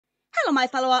Hello my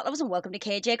fellow art lovers and welcome to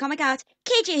KayJayComicArt.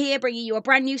 KJ here bringing you a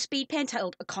brand new speed paint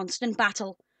titled A Constant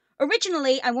Battle.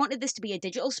 Originally I wanted this to be a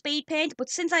digital speed paint, but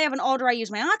since I have an order I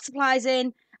use my art supplies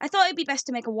in, I thought it'd be best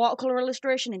to make a watercolour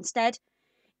illustration instead.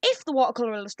 If the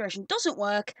watercolour illustration doesn't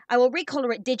work, I will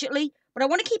recolour it digitally, but I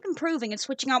want to keep improving and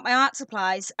switching out my art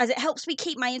supplies as it helps me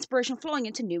keep my inspiration flowing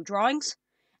into new drawings.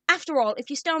 After all, if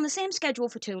you stay on the same schedule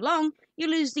for too long, you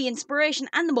lose the inspiration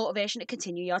and the motivation to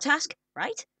continue your task,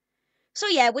 right? So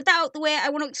yeah, with that out the way, I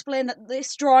want to explain that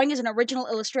this drawing is an original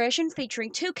illustration featuring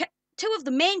two of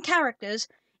the main characters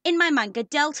in my manga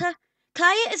Delta.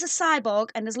 Kaiya is a cyborg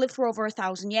and has lived for over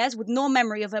 1,000 years with no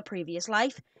memory of her previous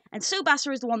life, and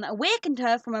Tsubasa is the one that awakened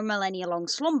her from a millennia-long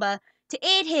slumber to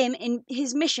aid him in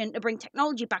his mission to bring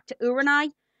technology back to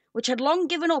Uni, which had long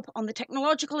given up on the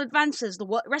technological advances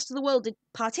the rest of the world had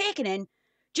partaken in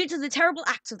due to the terrible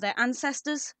acts of their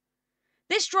ancestors.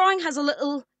 This drawing has a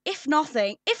little, if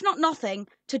not nothing,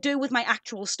 to do with my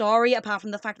actual story, apart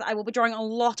from the fact that I will be drawing a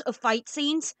lot of fight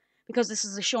scenes, because this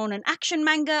is a shonen action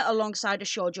manga alongside a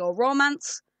shoujo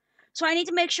romance. So I need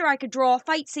to make sure I could draw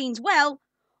fight scenes well,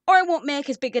 or I won't make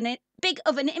as big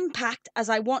of an impact as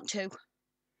I want to.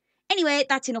 Anyway,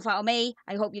 that's enough out of me.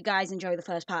 I hope you guys enjoy the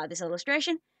first part of this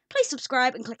illustration. Please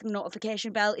subscribe and click the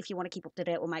notification bell if you want to keep up to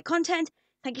date with my content.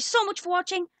 Thank you so much for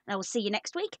watching, and I will see you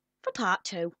next week for part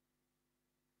 2.